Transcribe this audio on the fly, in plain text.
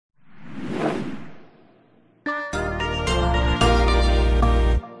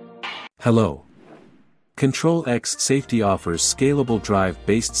Hello. ctrlX Safety offers scalable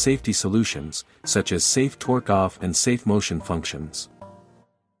drive-based safety solutions, such as Safe Torque Off and SafeMotion functions.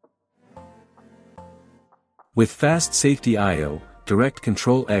 With fast safety I/O, direct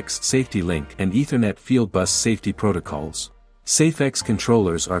ctrlX SAFETYlink and Ethernet fieldbus safety protocols, SAFEX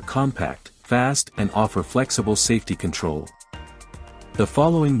controllers are compact, fast and offer flexible safety control. The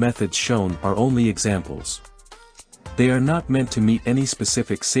following methods shown are only examples. They are not meant to meet any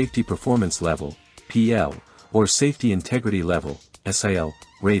specific safety performance level, PL, or safety integrity level, SIL,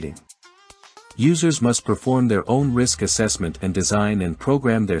 rating. Users must perform their own risk assessment and design and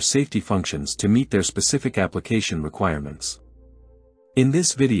program their safety functions to meet their specific application requirements. In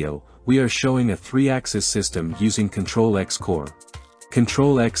this video, we are showing a 3-axis system using ctrlX Core,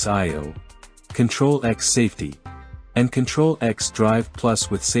 ctrlX I/O, ctrlX Safety, and ctrlX Drive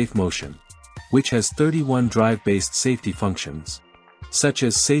Plus with SafeMotion, which has 31 drive-based safety functions, such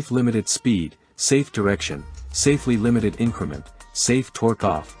as safe limited speed, safe direction, safely limited increment, safe torque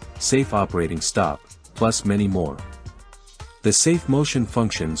off, safe operating stop, plus many more. The SafeMotion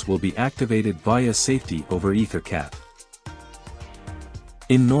functions will be activated via safety over EtherCAT.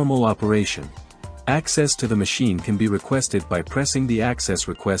 In normal operation, access to the machine can be requested by pressing the Access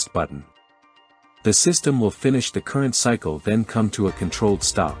Request button. The system will finish the current cycle, then come to a controlled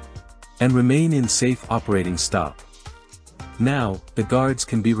stop, and remain in safe operating stop. Now, the guards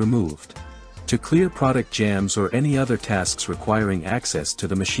can be removed to clear product jams or any other tasks requiring access to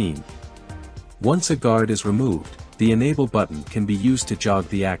the machine. Once a guard is removed, the Enable button can be used to jog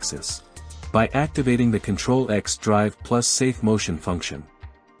the access by activating the ctrlX Drive Plus SafeMotion function,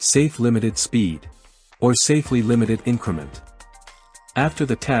 Safe Limited Speed, or Safely Limited Increment. After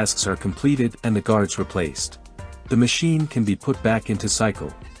the tasks are completed and the guards replaced, the machine can be put back into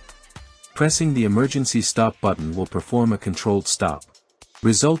cycle. Pressing the emergency stop button will perform a controlled stop,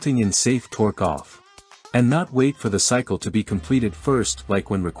 resulting in safe torque off, and not wait for the cycle to be completed first like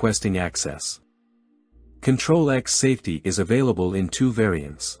when requesting access. ctrlX Safety is available in 2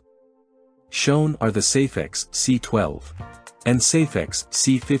 variants. Shown are the SAFEX C12 and SAFEX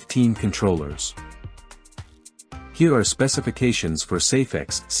C15 controllers. Here are specifications for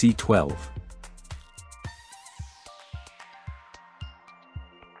SAFEX C12.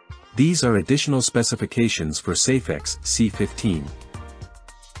 These are additional specifications for SAFEX C15.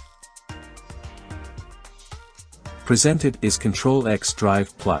 Presented is ctrlX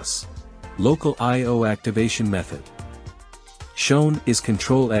Drive Plus, local I/O activation method. Shown is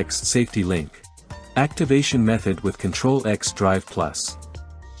ctrlX SAFETYlink, activation method with ctrlX Drive Plus.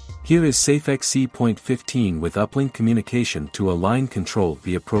 Here is SAFEX C.15 with uplink communication to align control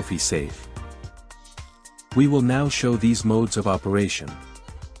via PROFIsafe. We will now show these modes of operation.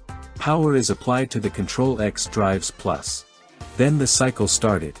 Power is applied to the ctrlX Drives Plus. Then the cycle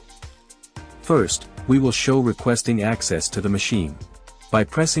started. First, we will show requesting access to the machine by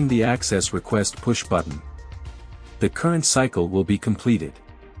pressing the Access Request push button. The current cycle will be completed.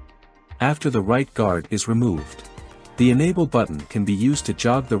 After the right guard is removed, the Enable button can be used to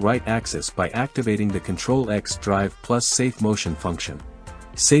jog the right axis by activating the ctrlX Drive Plus SafeMotion function,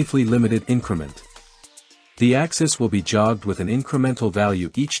 Safely Limited Increment. The axis will be jogged with an incremental value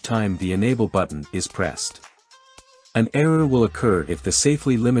each time the Enable button is pressed. An error will occur if the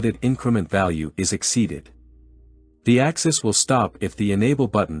safely limited increment value is exceeded. The axis will stop if the Enable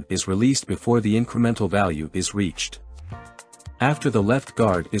button is released before the incremental value is reached. After the left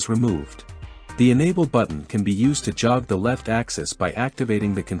guard is removed, the Enable button can be used to jog the left axis by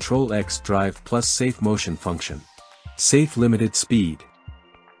activating the ctrlX Drive Plus SafeMotion function, Safe Limited Speed.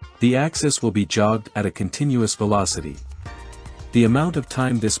 The axis will be jogged at a continuous velocity. The amount of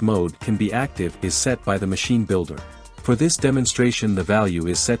time this mode can be active is set by the machine builder. For this demonstration, the value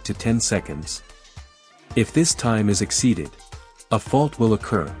is set to 10 seconds. If this time is exceeded, a fault will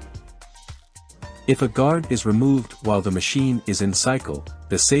occur. If a guard is removed while the machine is in cycle,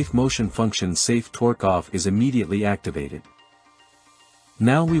 the SafeMotion function Safe Torque Off is immediately activated.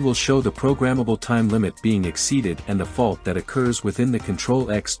 Now we will show the programmable time limit being exceeded and the fault that occurs within the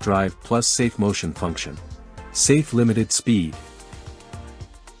ctrlX Drive Plus SafeMotion function, Safe Limited Speed.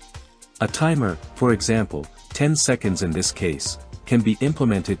 A timer, for example, 10 seconds in this case, can be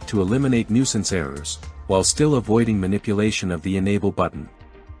implemented to eliminate nuisance errors, while still avoiding manipulation of the Enable button.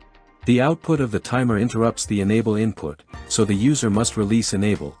 The output of the timer interrupts the Enable input, so the user must release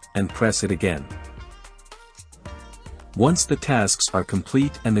Enable, and press it again. Once the tasks are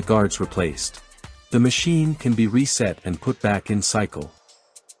complete and the guards replaced, the machine can be reset and put back in cycle.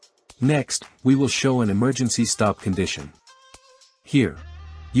 Next, we will show an emergency stop condition. Here,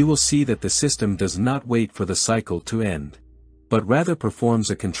 you will see that the system does not wait for the cycle to end. but rather performs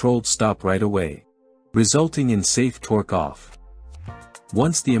a controlled stop right away, resulting in safe torque off.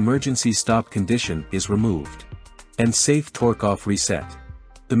 Once the emergency stop condition is removed, and safe torque off reset,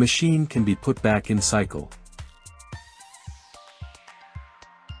 the machine can be put back in cycle.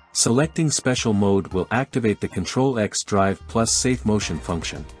 Selecting special mode will activate the ctrlX drive plus SafeMotion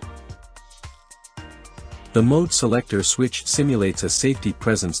function. The mode selector switch simulates a safety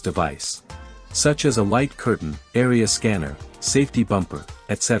presence device, such as a light curtain, area scanner, safety bumper,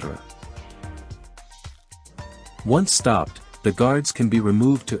 etc. Once stopped, the guards can be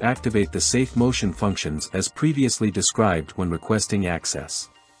removed to activate the SafeMotion functions as previously described when requesting access.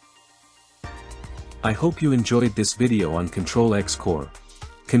 I hope you enjoyed this video on ctrlX Core,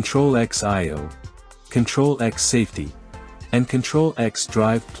 ctrlX I/O, ctrlX Safety, and ctrlX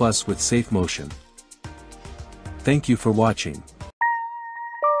Drive Plus with SafeMotion. Thank you for watching.